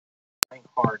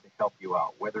hard to help you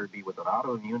out, whether it be with an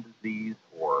autoimmune disease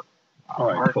or All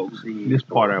right, heart folks. disease This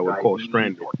part or I would call diabetes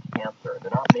stranded. or cancer.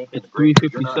 They're not making It's the grade,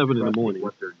 but you're 3:57 in the trusting morning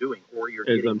what they're doing, or you're as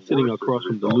getting I'm sitting worse as a across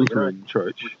from the result. You're Lutheran not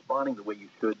church, responding the way you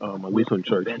should my with Lutheran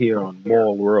church here conventional on care.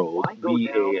 Ball Road, Why go down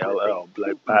to Ball, a like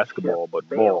sinking basketball, ship, but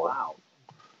bail ball, out,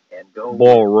 and go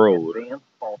Ball with Road, advanced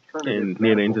alternative and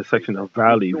near the medical intersection of treatment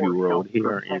Valley with View your Road health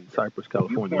here in protected? Cypress, You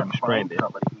California. can't I'm find stranded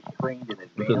somebody who's trained in because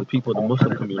the advanced people of the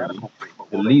Muslim alternative community, medical treatment.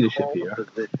 the Well, then leadership call the here,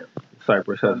 physician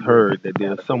Cyprus, has under heard that the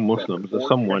there's some medical center, Muslims or or check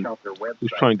someone out their who's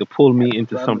website trying to pull me at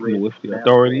into something with the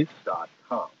authorities.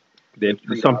 sunridgemadvocate.com. That They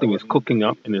treat something is autoimmune cooking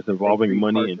up disease. and is They involving treat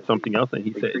money heart and disease. something else, and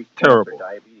he They said treat it's cancer, terrible.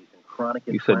 diabetes, and chronic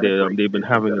He said inflammatory they've been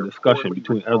conditions having that a are discussion poorly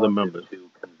between other responsive members to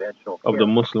conventional of the care.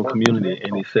 Muslim Or community,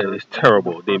 and he said conventional it's care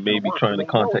terrible. They doesn't may be work. trying to They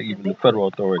know contact even the uniquely. federal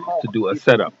authorities Call to them. do a See if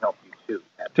they setup can help you too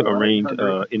at to arrange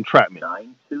 1-800-923-7400. entrapment.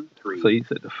 So he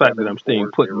said the fact that I'm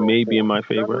staying put may be in my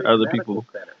favor. Other people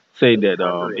say that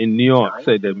in New York,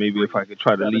 say that maybe if I could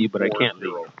try to leave, but I can't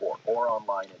leave.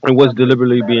 And what's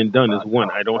deliberately being done is, one,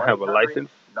 I don't have a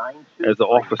license as an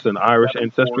officer, an Irish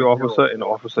ancestry officer, and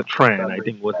Officer Tran, I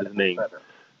think was his name.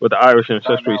 But the Irish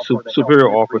ancestry superior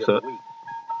officer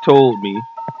told me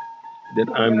that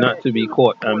I'm not to be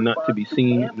caught, I'm not to be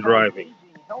seen driving.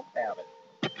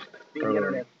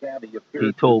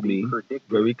 He told me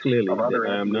very clearly that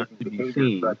I am not to be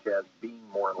seen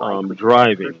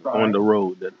driving on the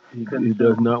road, that he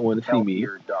does not want to see me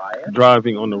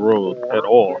driving on the road at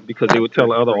all, because they would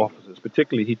tell other officers,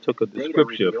 particularly he took a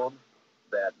description,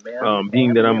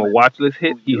 being that I'm a watch list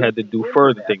hit, he had to do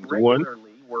further things. One,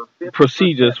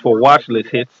 procedures for watch list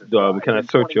hits, can I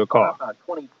search your car?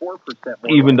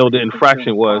 Even though the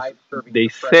infraction was, they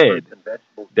said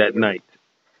that night,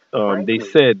 they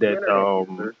said that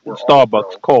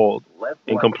Starbucks called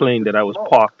and complained that I was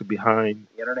parked behind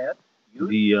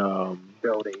the,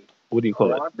 what do you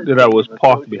call it? That I was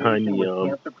parked behind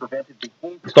the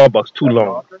Starbucks too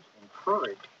long.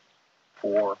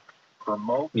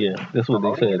 Yeah, that's what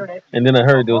they said. And then I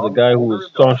heard there was a guy who was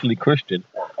staunchly Christian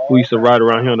who used to ride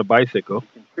around here on a bicycle.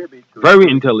 Very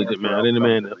intelligent man. I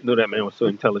didn't know that man was so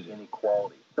intelligent.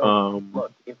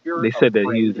 They said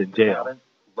that he was in jail.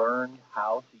 I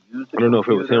don't know if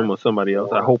it was him or somebody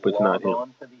else. I hope it's not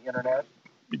him,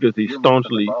 because he's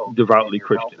staunchly, devoutly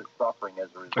Christian. I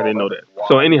didn't know that.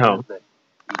 So anyhow,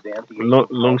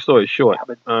 long story short,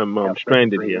 I'm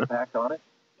stranded here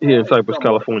in Cypress,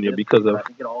 California, because of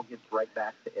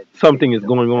something is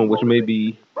going on, which may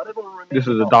be, this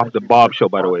is a Dr. Bob show,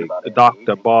 by the way,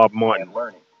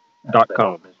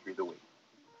 DrBobMartin.com.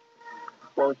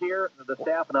 Well, here, the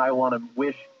staff and I want to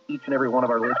wish each and every one of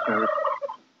our listeners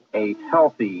a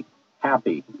healthy,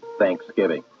 happy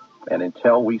Thanksgiving. And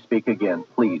until we speak again,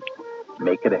 please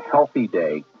make it a healthy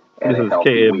day and a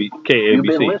healthy week. You've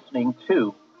been listening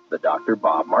to the Dr.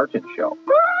 Bob Martin Show.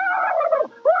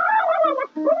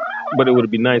 But it would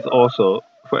be nice also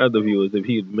for other viewers if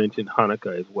he had mentioned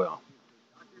Hanukkah as well.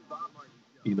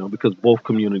 You know, because both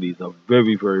communities are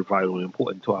very, very vital and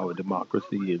important to our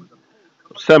democracy and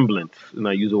semblance, and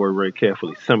I use the word very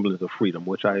carefully, semblance of freedom,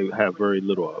 which I have very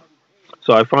little of.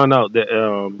 So I found out that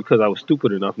because I was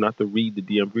stupid enough not to read the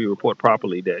DMV report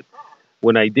properly, that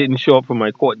when I didn't show up for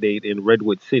my court date in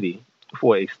Redwood City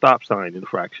for a stop sign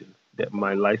infraction, that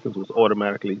my license was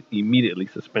automatically, immediately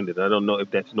suspended. I don't know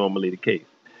if that's normally the case.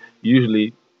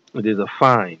 Usually there's a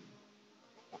fine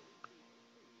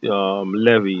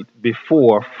levied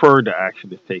before further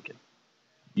action is taken.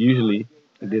 Usually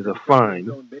there's a fine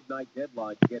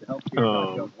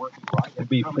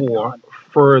before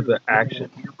further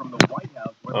action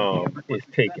is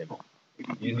taken.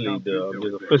 Usually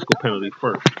there's a fiscal penalty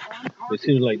first. But it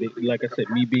seems like I said,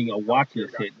 me being a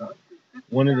watchlist hit,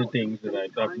 one of the things that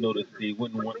I've noticed, they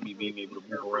wouldn't want me being able to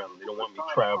move around. They don't want me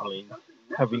traveling,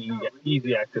 having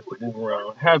easy access to move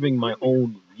around, having my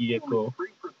own vehicle.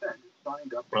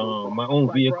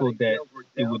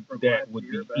 That would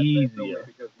be easier.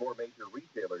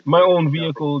 My own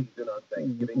vehicle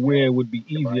where it would be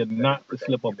easier not to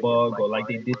slip a bug, or like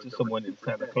they did to someone in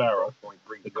Santa Clara,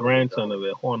 the grandson of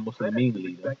a Horn Muslimin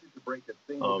leader.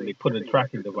 They put a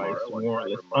tracking device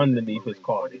warrantless underneath his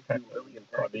car. They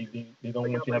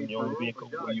don't want you having your own vehicle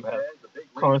where you have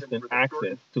constant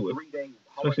access to it,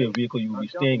 especially a vehicle you would be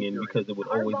staying in, because it would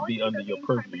always be under your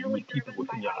purview. You would keep it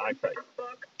within your eyesight.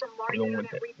 They don't want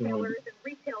that.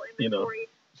 You know.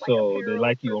 So they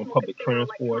like you on public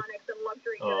transport.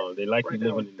 They like you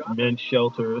living in men's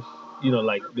shelters. You know,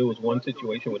 like there was one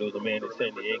situation where there was a man in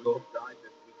San Diego,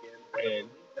 and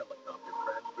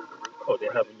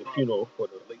they're having the funeral for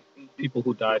the people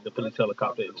who died in the police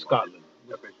helicopter in Scotland.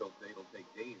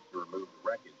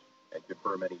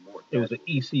 confirm any more. It was an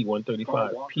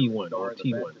EC-135 P1 or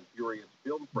T1. Furious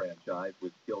film franchise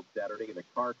was killed Saturday in a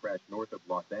car crash north of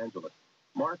Los Angeles.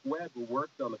 Mark Webb, who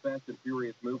worked on the Fast and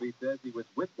Furious movie, says he was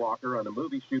with Walker on a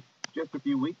movie shoot just a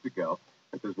few weeks ago,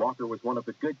 and says Walker was one of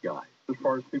the good guys. As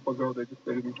far as people go, they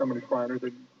didn't come any finer,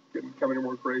 they didn't come any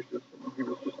more gracious.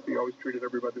 He always treated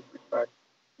everybody with respect.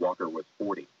 Walker was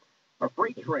 40. A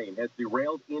freight train has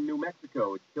derailed in New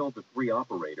Mexico. It killed the 3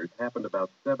 operators. Happened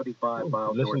about 75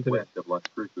 miles northwest of Las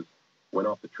Cruces. Went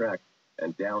off the track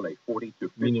and down a 40 to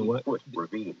 50-foot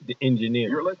ravine. The engineer.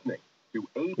 You're listening to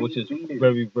ABC which is News.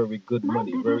 very, very good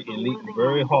money, very elite, and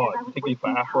very hard, particularly for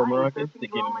Afro-Americans to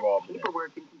get involved in that.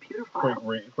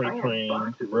 Freight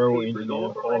trains, railroad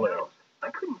engineers, all of that. I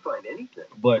couldn't find anything.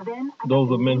 But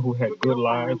those are men who had good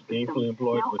lives, gainfully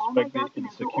employed, respected in the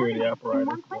security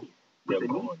apparatus. They're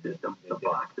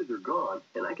gone.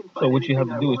 So what you have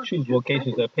to do is choose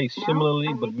vocations that pay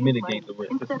similarly but mitigate the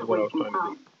risk. This is what I was trying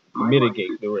to do.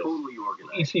 Mitigate the risk.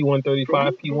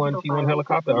 EC-135 P1 T1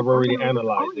 helicopter, I've already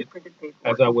analyzed it,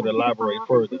 as I would elaborate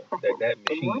further, that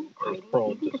machine is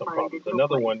prone to some problems.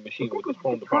 Another one machine which is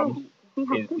prone to problems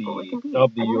is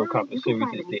of the Eurocopter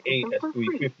series is the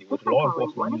AS-350, which law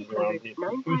enforcement uses around here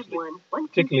profusely,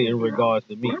 particularly in regards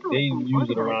to meat. They use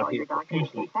it around here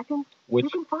profusely, which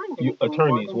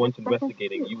attorneys, once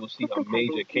investigating, you will see a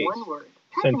major case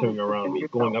centering around me,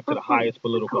 going up to the highest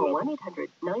political level.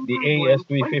 The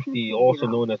AS-350, also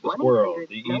known as the Squirrel,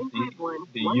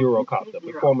 the Eurocopter,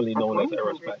 but formerly known as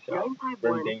Aerospatiale,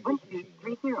 very dangerous machine.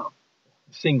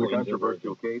 Single The engine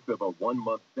controversial case of a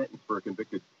 1-month sentence for a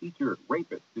convicted teacher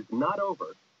rapist is not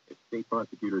over if state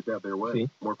prosecutors have their way.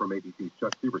 More from ABC's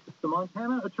Chuck Severson. The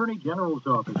Montana Attorney General's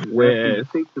office is asking Whereas, the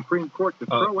state Supreme Court to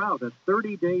throw out a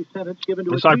 30-day sentence given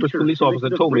to the a Cypress teacher police officer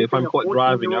convicted told me of if I'm raping a caught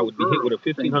driving, I would be hit with a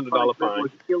 $1,500 fine.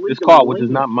 This car, which is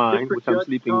not mine, which I'm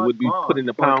sleeping, would be put in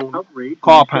the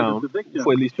car pound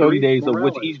for at least 30 days, of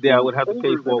which each day I would have to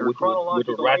pay for, which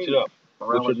would ratchet up,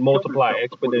 which would multiply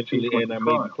exponentially, and I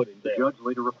may be put in The jail. judge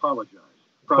later apologized.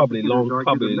 Probably Prosecutors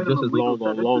just as argue the long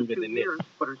or minimum legal longer sentence than is 2 this. years,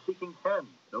 but are seeking 10.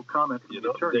 No comment from You the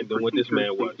know, attorney than what for this teacher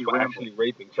man was Stacey for Ramble. actually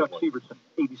raping Chuck someone. Severson,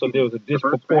 ABC So there was a News. The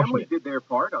Hurd family disproportionate, did their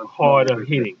part on harder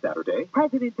hitting, Saturday.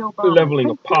 leveling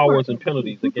of powers and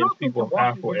penalties against people of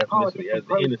Afro-ethnicity, as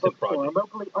the Innocent Project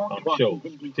shows.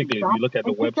 Particularly if you look at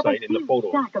the website and the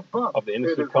photos of the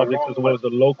Innocent Project, as well as the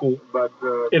local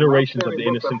iterations of the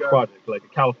Innocent Project, like the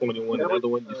California one and the other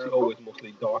one, you see always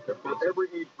mostly darker faces.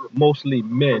 Mostly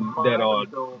men that are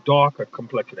darker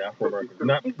complexion Afro-Americans.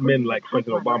 Not men like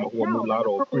President Obama who are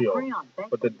mulatto or Creole,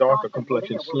 but the darker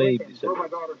complexion slave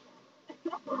descendants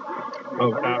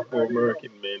of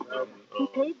Afro-American men,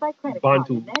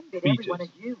 Bantu features,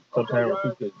 sub-Saharan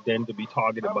features, then to be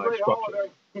targeted by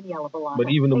structures. But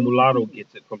even the mulatto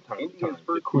gets it from time to time.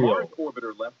 The Creole gets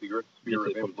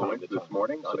it from time to time.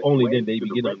 So only then they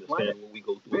begin to understand what we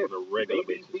go through on a regular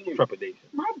basis, trepidation.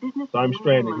 So I'm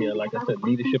stranded here. Like I said,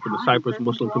 leadership in the Cyprus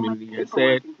Muslim community has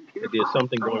said that there's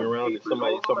something going around and some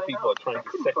people are trying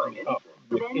to set me up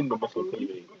within the Muslim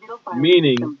community.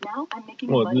 Meaning,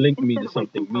 or link me to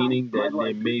something, meaning that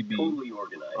there may be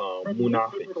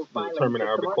munafiqs, the term in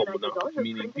Arabic called munafiqs,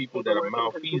 meaning people that are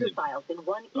malfeasant.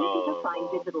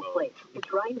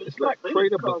 It's like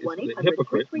traitor, but it's a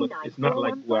hypocrite, but it's not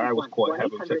like where I was caught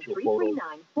having sexual photos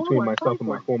between myself and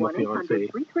my former fiance,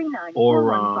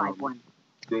 or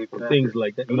things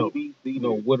like that. No,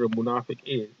 what a munafiq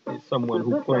is someone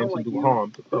who plans to do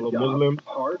harm to fellow Muslims,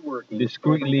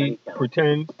 discreetly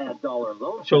pretends,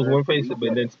 shows one face, but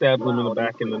then stabs them in the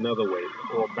back in another way,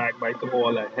 or backbites them,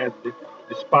 all that, has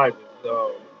despises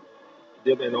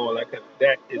them and all that kind of,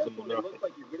 that is a munafiq.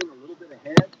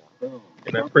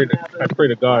 And I pray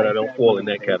to God I don't fall in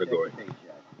that category.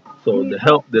 So the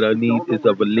help that I need is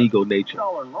of a legal nature.